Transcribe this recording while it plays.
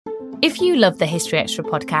If you love the History Extra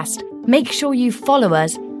podcast, make sure you follow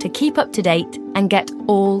us to keep up to date and get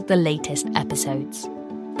all the latest episodes.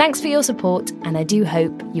 Thanks for your support, and I do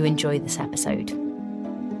hope you enjoy this episode.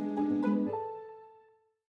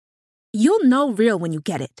 You'll know real when you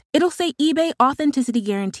get it. It'll say eBay Authenticity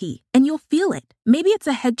Guarantee, and you'll feel it. Maybe it's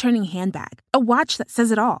a head-turning handbag, a watch that says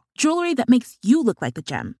it all, jewelry that makes you look like a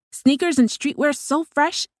gem, sneakers and streetwear so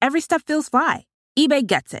fresh, every step feels fly. eBay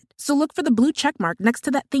gets it. So look for the blue check mark next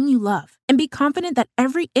to that thing you love and be confident that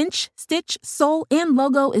every inch, stitch, sole, and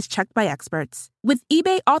logo is checked by experts. With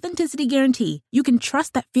eBay Authenticity Guarantee, you can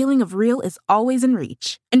trust that feeling of real is always in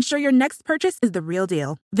reach. Ensure your next purchase is the real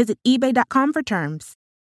deal. Visit eBay.com for terms.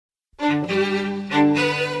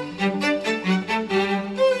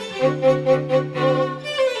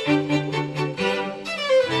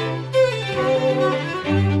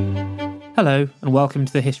 Hello and welcome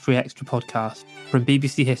to the History Extra podcast from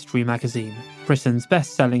BBC History magazine, Britain's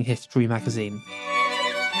best-selling history magazine.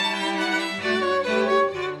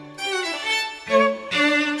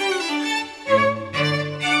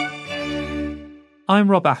 I'm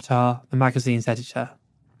Rob Attar, the magazine's editor.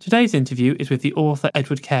 Today's interview is with the author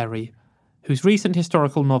Edward Carey, whose recent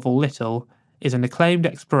historical novel Little is an acclaimed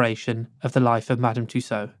exploration of the life of Madame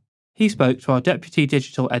Tussaud. He spoke to our deputy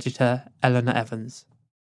digital editor, Eleanor Evans.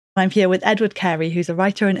 I'm here with Edward Carey, who's a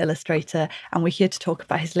writer and illustrator, and we're here to talk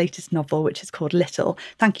about his latest novel, which is called Little.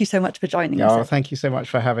 Thank you so much for joining us. Oh, thank you so much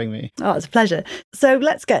for having me. Oh, it's a pleasure. So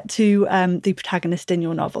let's get to the protagonist in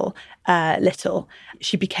your novel, Little.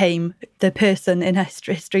 She became the person in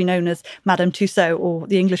history known as Madame Tussaud, or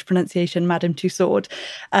the English pronunciation Madame Tussaud.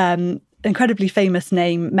 Incredibly famous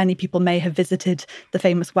name. Many people may have visited the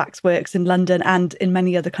famous waxworks in London and in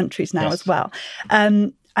many other countries now as well.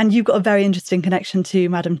 And you've got a very interesting connection to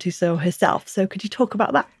Madame Tussaud herself. So could you talk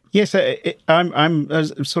about that? Yes,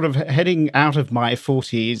 I'm sort of heading out of my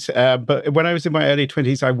 40s, but when I was in my early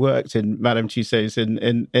 20s, I worked in Madame Tussauds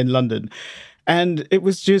in London. And it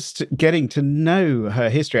was just getting to know her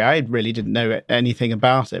history. I really didn't know anything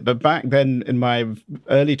about it. But back then, in my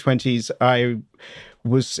early 20s, I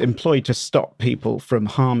was employed to stop people from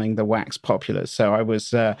harming the wax populace. So I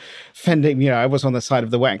was fending, I was on the side of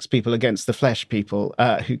the wax people against the flesh people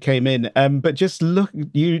who came in. But just look,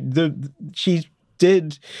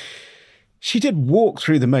 she did walk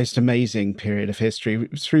through the most amazing period of history,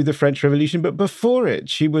 through the French Revolution. But before it,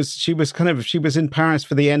 she was in Paris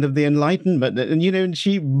for the end of the Enlightenment, and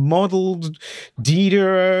she modeled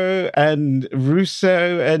Diderot and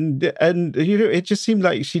Rousseau, and it just seemed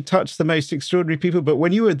like she touched the most extraordinary people. But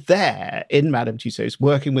when you were there in Madame Tussauds,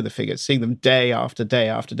 working with the figures, seeing them day after day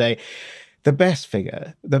after day, the best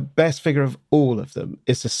figure of all of them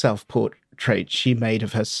is the self-portrait she made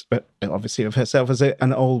of her, obviously of herself as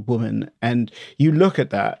an old woman. And you look at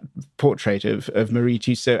that portrait of Marie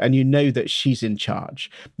Tussaud and you know that she's in charge.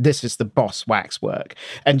 This is the boss waxwork.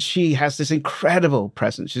 And she has this incredible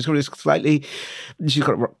presence. She's got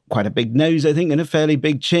quite a big nose, I think, and a fairly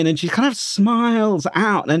big chin. And she kind of smiles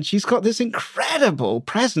out and she's got this incredible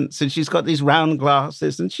presence. And she's got these round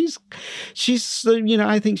glasses and she's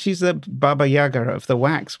I think she's the Baba Yaga of the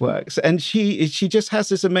waxworks. And she just has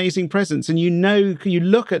this amazing presence. And you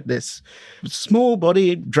look at this small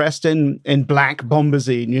body dressed in black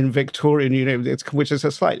bombazine, Victorian, which is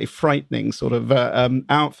a slightly frightening sort of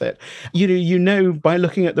outfit. You know by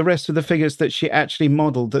looking at the rest of the figures that she actually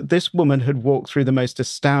modeled that this woman had walked through the most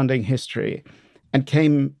astounding history and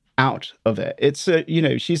came out of it. It's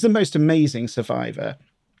she's the most amazing survivor.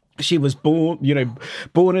 She was born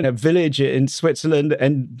in a village in Switzerland,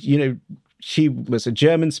 and she was a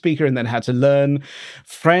German speaker and then had to learn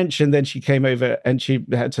French, and then she came over and she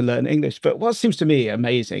had to learn English. But what seems to me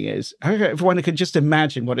amazing is if one could just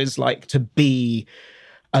imagine what it's like to be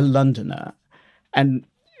a Londoner. And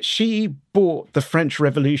she brought the French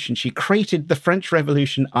Revolution. She created the French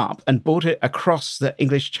Revolution up and brought it across the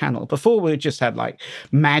English Channel. Before, we just had like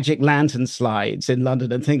magic lantern slides in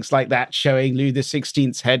London and things like that, showing Louis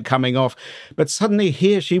XVI's head coming off. But suddenly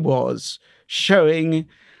here she was showing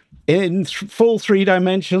in full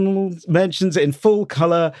three-dimensions, in full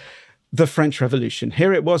color, the French Revolution.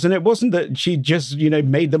 Here it was. And it wasn't that she just,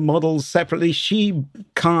 made the models separately. She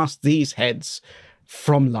cast these heads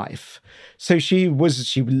from life. So she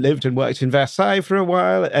lived and worked in Versailles for a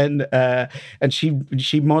while, and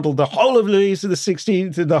she modeled the whole of Louis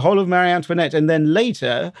XVI and the whole of Marie Antoinette, and then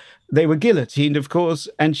later they were guillotined, of course,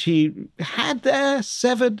 and she had their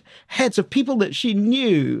severed heads of people that she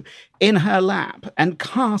knew in her lap and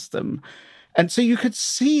cast them. And so you could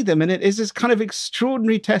see them, and it is this kind of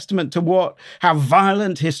extraordinary testament to how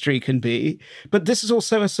violent history can be. But this is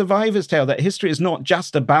also a survivor's tale, that history is not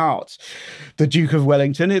just about the Duke of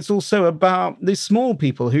Wellington, it's also about the small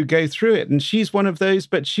people who go through it. And she's one of those,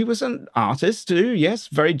 but she was an artist too, yes,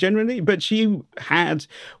 very generally, but she had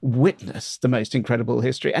witnessed the most incredible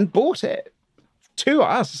history and bought it to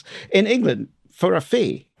us in England for a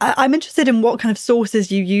fee. I'm interested in what kind of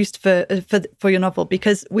sources you used for your novel,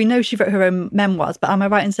 because we know she wrote her own memoirs, but am I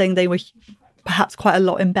right in saying they were perhaps quite a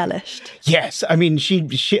lot embellished? Yes, I mean she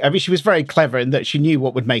was very clever in that she knew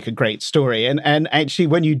what would make a great story, and actually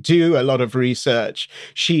when you do a lot of research,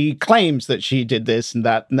 she claims that she did this and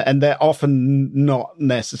that, and they're often not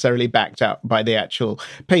necessarily backed up by the actual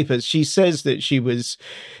papers. She says that she was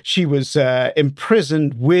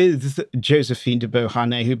imprisoned with Josephine de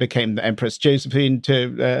Beauharnais, who became the Empress Josephine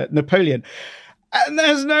to Napoleon. And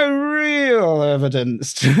there's no real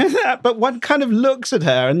evidence to that. But one kind of looks at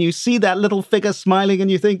her and you see that little figure smiling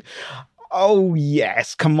and you think, oh,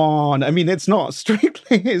 yes, come on. I mean, it's not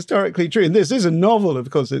strictly historically true. And this is a novel, of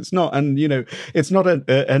course, it's not. And, it's not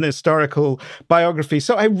an historical biography.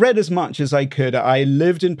 So I read as much as I could. I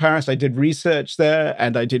lived in Paris. I did research there,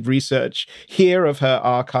 and I did research here of her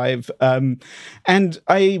archive. And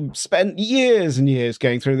I spent years and years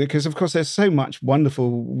going through it because, of course, there's so much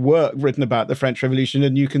wonderful work written about the French Revolution.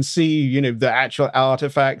 And you can see, the actual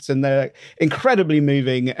artifacts, and they're incredibly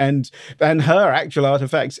moving. And her actual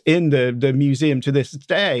artifacts in the museum to this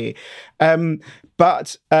day.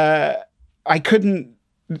 But I couldn't,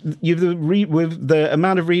 with the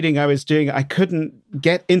amount of reading I was doing, I couldn't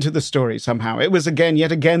get into the story somehow. It was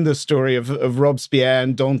yet again the story of Robespierre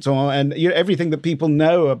and Danton, and everything that people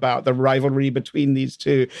know about the rivalry between these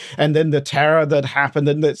two, and then the terror that happened,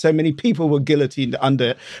 and that so many people were guillotined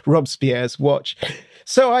under Robespierre's watch.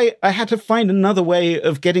 So I had to find another way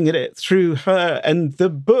of getting at it through her. And the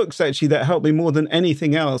books, actually, that helped me more than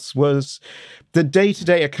anything else was The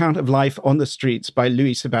Day-to-Day Account of Life on the Streets by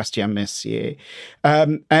Louis-Sébastien Mercier.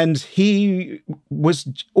 And he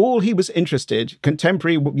was interested,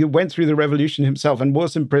 contemporary, went through the revolution himself and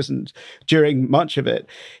was imprisoned during much of it.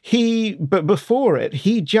 But before it,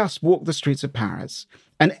 he just walked the streets of Paris.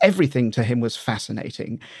 And everything to him was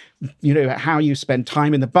fascinating. How you spend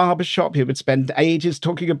time in the barbershop. He would spend ages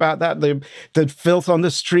talking about that, the filth on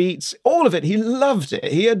the streets, all of it. He loved it.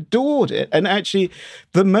 He adored it. And actually,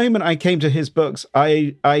 the moment I came to his books,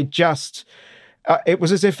 I just... it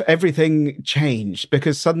was as if everything changed,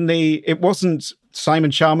 because suddenly it wasn't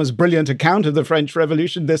Simon Schama's brilliant account of the French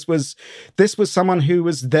Revolution. This was someone who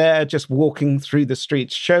was there just walking through the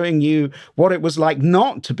streets, showing you what it was like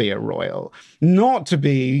not to be a royal, not to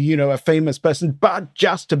be, a famous person, but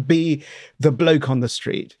just to be the bloke on the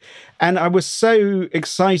street. And I was so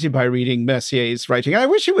excited by reading Mercier's writing. I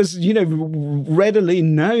wish it was, readily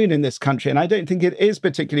known in this country. And I don't think it is,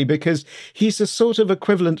 particularly because he's a sort of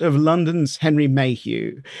equivalent of London's Henry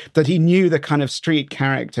Mayhew, that he knew the kind of street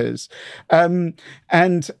characters.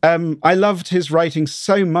 And I loved his writing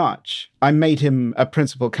so much, I made him a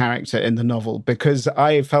principal character in the novel because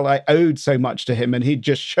I felt I owed so much to him, and he'd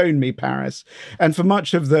just shown me Paris. And for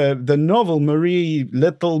much of the novel, Marie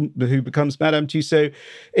Little, who becomes Madame Tussaud,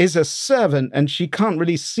 is a servant, and she can't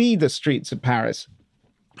really see the streets of Paris.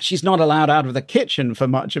 She's not allowed out of the kitchen for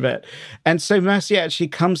much of it. And so Mercier actually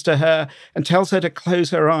comes to her and tells her to close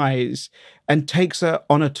her eyes and takes her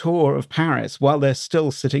on a tour of Paris while they're still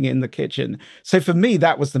sitting in the kitchen. So for me,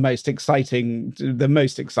 that was the most exciting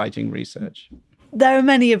research. There are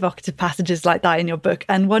many evocative passages like that in your book,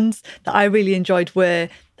 and ones that I really enjoyed were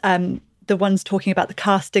the ones talking about the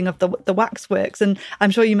casting of the waxworks. And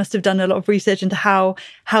I'm sure you must have done a lot of research into how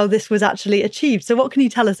this was actually achieved. So what can you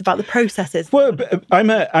tell us about the processes? Well, I'm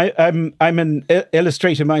an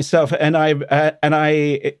illustrator myself, and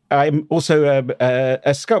I'm also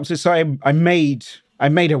a sculptor. So I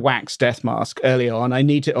made a wax death mask early on. I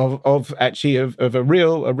needed of a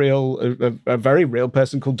very real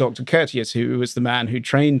person called Dr. Curtius, who was the man who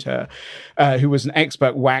trained her, who was an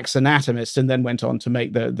expert wax anatomist, and then went on to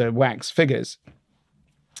make the wax figures.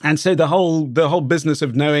 And so the whole business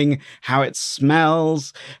of knowing how it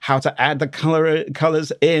smells, how to add the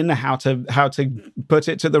colors in, how to put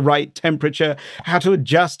it to the right temperature, how to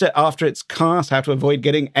adjust it after it's cast, how to avoid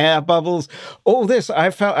getting air bubbles, all this I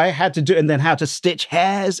felt I had to do, and then how to stitch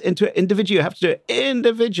hairs into it individually. You have to do it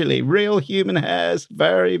individually, real human hairs.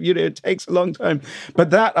 It takes a long time, but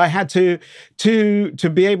that I had to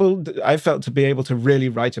be able. I felt to be able to really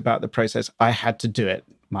write about the process, I had to do it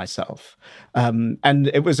myself. And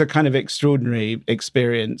it was a kind of extraordinary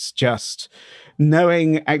experience, just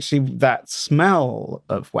knowing actually that smell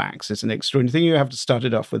of wax is an extraordinary thing. You have to start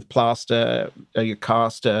it off with plaster. You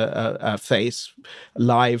cast a face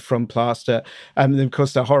live from plaster. And of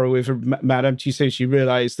course, the horror with Madame Tussaud, she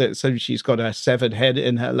realized that so she's got a severed head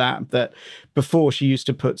in her lap, that before she used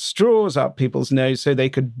to put straws up people's nose so they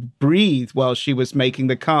could breathe while she was making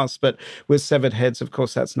the cast. But with severed heads, of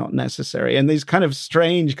course, that's not necessary. And these kind of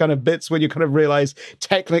strange kind of bits when you kind of realize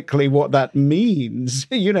technically what that means,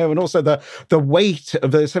 and also the weight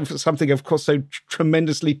of something, of course, so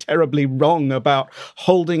tremendously, terribly wrong about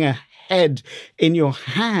holding a head in your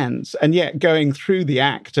hands and yet going through the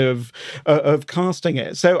act of casting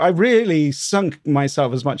it. So I really sunk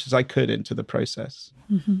myself as much as I could into the process.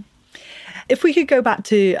 Mm-hmm. If we could go back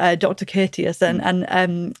to Dr. Curtius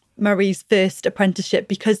and Marie's first apprenticeship,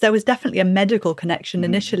 because there was definitely a medical connection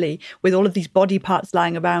initially with all of these body parts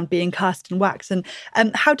lying around being cast in wax. And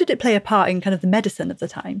how did it play a part in kind of the medicine of the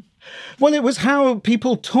time? Well, it was how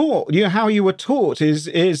people taught. How you were taught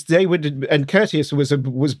is they would, and Curtius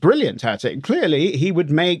was brilliant at it. Clearly, he would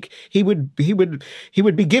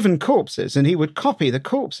be given corpses, and he would copy the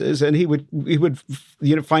corpses, and he would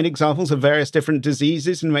find examples of various different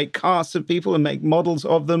diseases and make casts of people and make models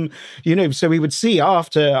of them. So we would see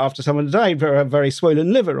after someone died a very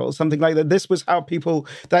swollen liver or something like that. This was how people.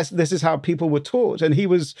 This is how people were taught, and he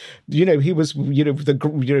was the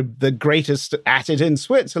greatest at it in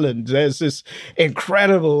Switzerland. There's this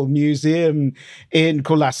incredible museum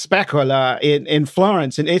called La Specola in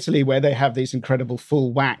Florence, in Italy, where they have these incredible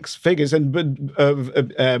full wax figures of their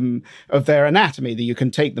anatomy that you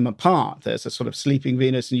can take them apart. There's a sort of sleeping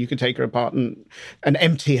Venus, and you can take her apart and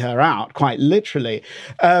empty her out, quite literally.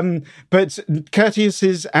 But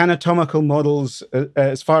Curtius's anatomical models,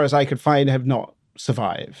 as far as I could find, have not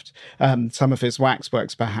survived. Some of his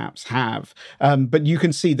waxworks perhaps have, but you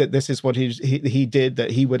can see that this is what he did,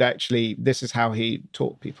 that he would actually, this is how he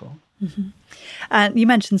taught people. Mm-hmm. And you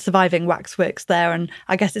mentioned surviving waxworks there, and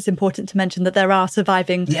I guess it's important to mention that there are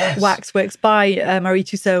surviving waxworks by Marie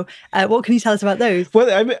Tussaud. What can you tell us about those?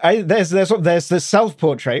 Well, there's the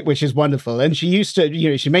self-portrait, which is wonderful, and she used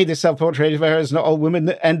to, she made this self-portrait of her as an old woman,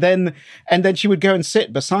 and then she would go and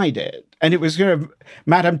sit beside it, and it was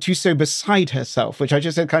Madame Tussaud beside herself, which I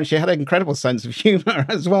just said she had an incredible sense of humor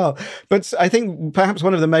as well. But I think perhaps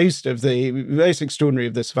one of the most extraordinary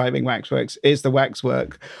of the surviving waxworks is the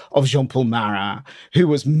waxwork of Jean-Paul Marat, who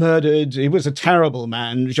was murdered. He was a terrible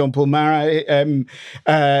man, Jean-Paul Marat.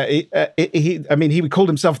 He called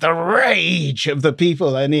himself the rage of the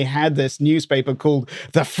people, and he had this newspaper called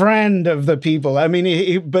The Friend of the People.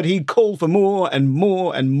 But he called for more and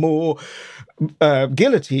more and more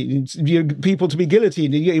guillotines, people to be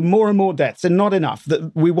guillotined, more and more deaths, and not enough.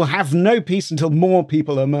 That we will have no peace until more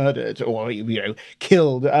people are murdered or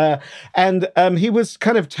killed. And he was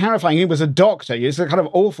kind of terrifying. He was a doctor. He was a kind of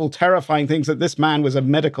awful, terrifying things that this man was a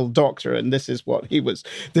medical doctor, and this is what he was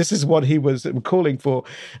calling for.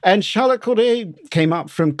 And Charlotte Corday came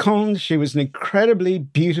up from Caen. She was an incredibly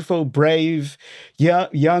beautiful, brave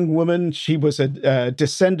young woman. She was a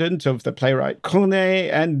descendant of the playwright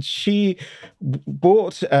Corneille, and she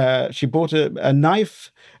bought a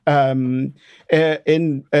knife in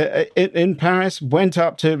Paris, went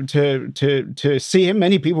up to see him.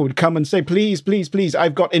 Many people would come and say, please,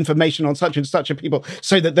 I've got information on such and such a people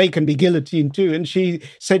so that they can be guillotined too. And she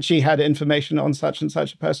said she had information on such and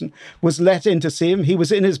such a person, was let in to see him. He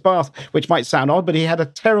was in his bath, which might sound odd, but he had a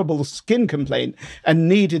terrible skin complaint and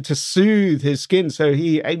needed to soothe his skin. So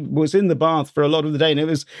he was in the bath for a lot of the day. And it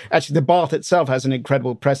was actually, the bath itself has an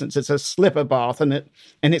incredible presence. It's a slipper bath, and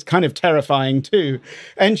it's kind of terrifying too.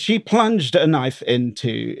 And she plunged a knife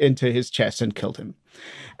into his chest and killed him.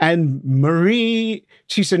 And Marie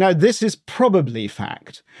Tussaud, now this is probably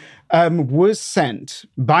fact, was sent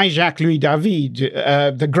by Jacques-Louis David,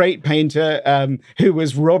 the great painter who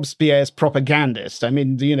was Robespierre's propagandist.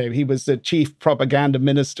 He was the chief propaganda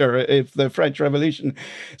minister of the French Revolution.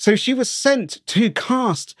 So she was sent to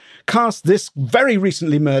cast this very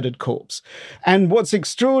recently murdered corpse. And what's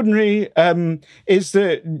extraordinary is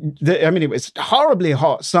that it was horribly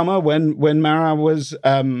hot summer when Marat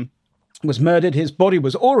was murdered. His body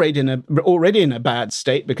was already in a bad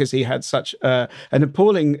state because he had such an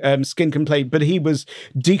appalling skin complaint, but he was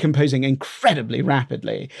decomposing incredibly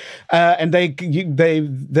rapidly, and they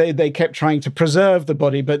kept trying to preserve the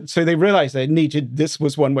body, but so they realized this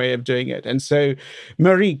was one way of doing it, and so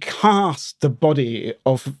Marie cast the body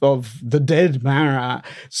of the dead Marat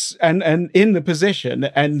and in the position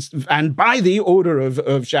and by the order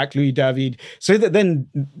of Jacques-Louis David, so that then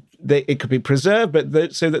it could be preserved,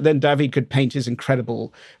 but so that then David could paint his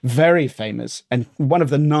incredible, very famous, and one of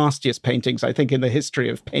the nastiest paintings, I think, in the history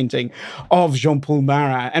of painting of Jean-Paul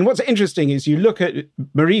Marat. And what's interesting is you look at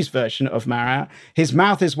Marie's version of Marat, his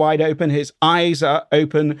mouth is wide open, his eyes are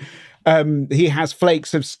open. He has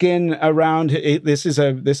flakes of skin around it. This is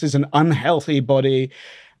an unhealthy body.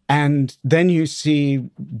 And then you see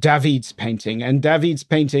David's painting, and David's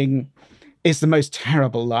painting is the most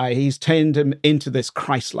terrible lie. He's turned him into this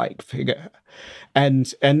Christ-like figure.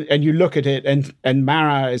 And you look at it, and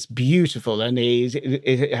Marat is beautiful, and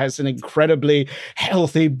it has an incredibly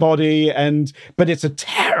healthy body, but it's a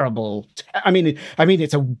terrible. I mean,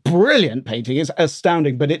 it's a brilliant painting. It's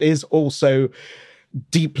astounding, but it is also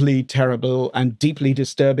deeply terrible and deeply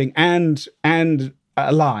disturbing, and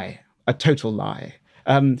a lie, a total lie.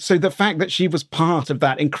 So the fact that she was part of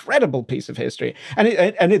that incredible piece of history, and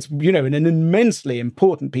it's an immensely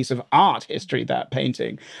important piece of art history, that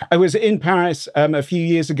painting. I was in Paris a few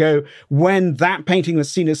years ago when that painting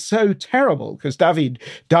was seen as so terrible because David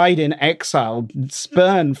died in exile,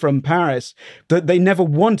 spurned from Paris, that they never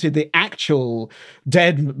wanted the actual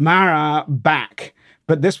dead Marat back.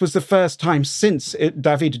 But this was the first time since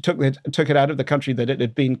David took it out of the country that it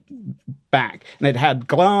had been back, and it had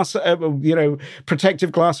glass,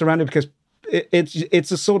 protective glass around it, because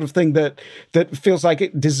it's a sort of thing that feels like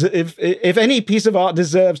if any piece of art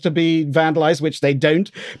deserves to be vandalized, which they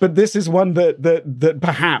don't, but this is one that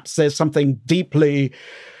perhaps there's something deeply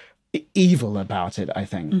evil about it, I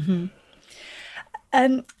think.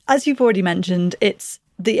 Mm-hmm. As you've already mentioned, it's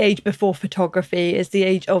the age before photography, is the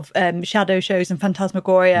age of shadow shows and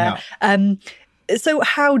phantasmagoria. Yeah. So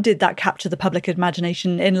how did that capture the public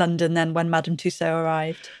imagination in London then when Madame Tussaud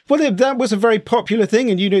arrived? Well, that was a very popular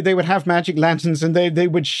thing. And, they would have magic lanterns and they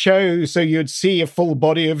would show. So you'd see a full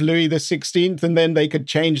body of Louis XVI, and then they could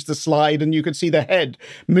change the slide and you could see the head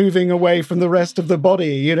moving away from the rest of the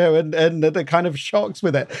body, and the kind of shocks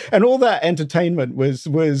with it. And all that entertainment was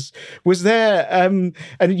there. And,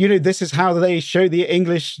 this is how they show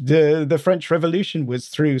the French Revolution, was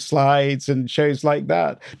through slides and shows like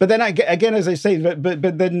that. But then again, as I say,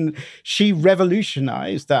 but then she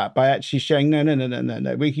revolutionized that by actually showing, no.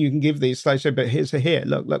 You can give these slides, but here,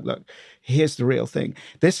 look. Here's the real thing.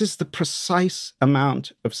 This is the precise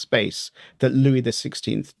amount of space that Louis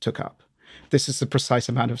XVI took up. This is the precise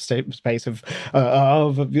amount of space of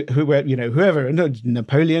whoever. And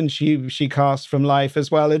Napoleon, she cast from life as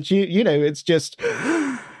well, and it's just.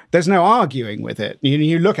 There's no arguing with it.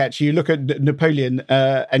 You look at Napoleon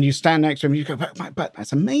and you stand next to him and you go, but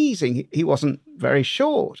that's amazing. He wasn't very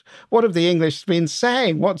short. What have the English been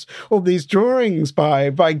saying? What's all these drawings by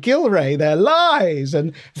Gilray? They're lies.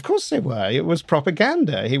 And of course they were. It was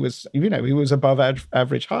propaganda. He was above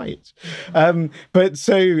average height. But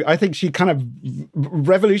so I think she kind of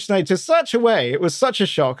revolutionized to such a way. It was such a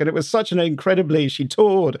shock, and it was such an incredibly, she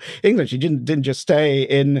toured England. She didn't just stay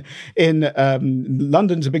in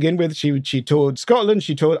London to begin with. She toured Scotland,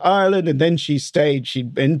 she toured Ireland, and then she stayed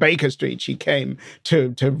in Baker Street. She came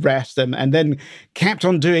to rest them, and then kept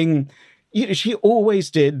on doing, she always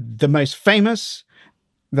did the most famous,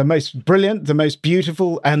 the most brilliant, the most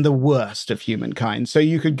beautiful, and the worst of humankind. So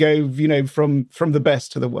you could go, from the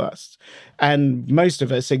best to the worst. And most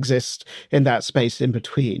of us exist in that space in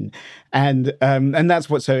between. And that's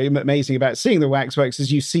what's so amazing about seeing the waxworks,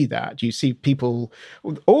 is you see that. You see people,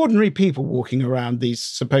 ordinary people, walking around, these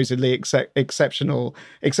supposedly exceptional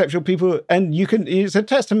people. And it's a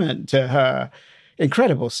testament to her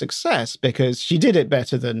incredible success, because she did it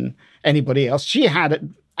better than anybody else. She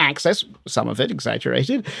had access, some of it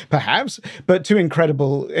exaggerated, perhaps, but to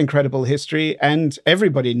incredible history, and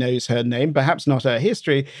everybody knows her name, perhaps not her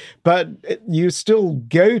history, but you still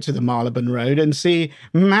go to the Marylebone Road and see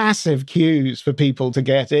massive queues for people to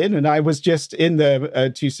get in. And I was just in the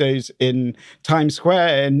Tussauds in Times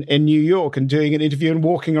Square in New York and doing an interview and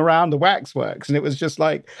walking around the waxworks, and it was just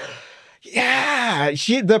like, yeah, her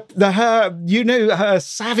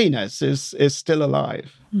savviness is still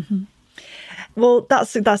alive. Mm-hmm. Well,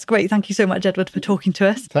 that's great. Thank you so much, Edward, for talking to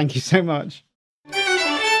us. Thank you so much.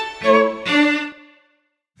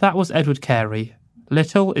 That was Edward Carey.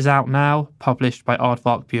 Little is out now, published by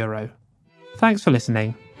Aardvark Bureau. Thanks for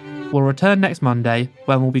listening. We'll return next Monday,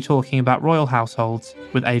 when we'll be talking about royal households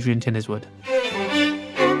with Adrian Tinniswood.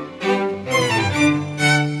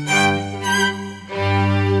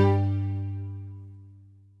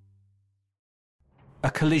 A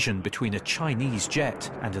collision between a Chinese jet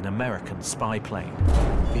and an American spy plane.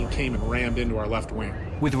 He came and rammed into our left wing.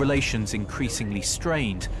 With relations increasingly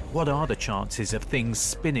strained, what are the chances of things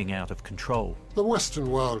spinning out of control? The Western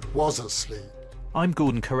world was asleep. I'm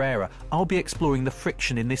Gordon Carrera. I'll be exploring the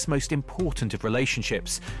friction in this most important of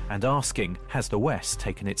relationships and asking, has the West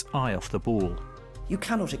taken its eye off the ball? You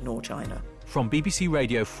cannot ignore China. From BBC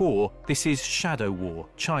Radio 4, this is Shadow War,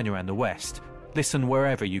 China and the West. Listen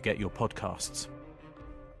wherever you get your podcasts.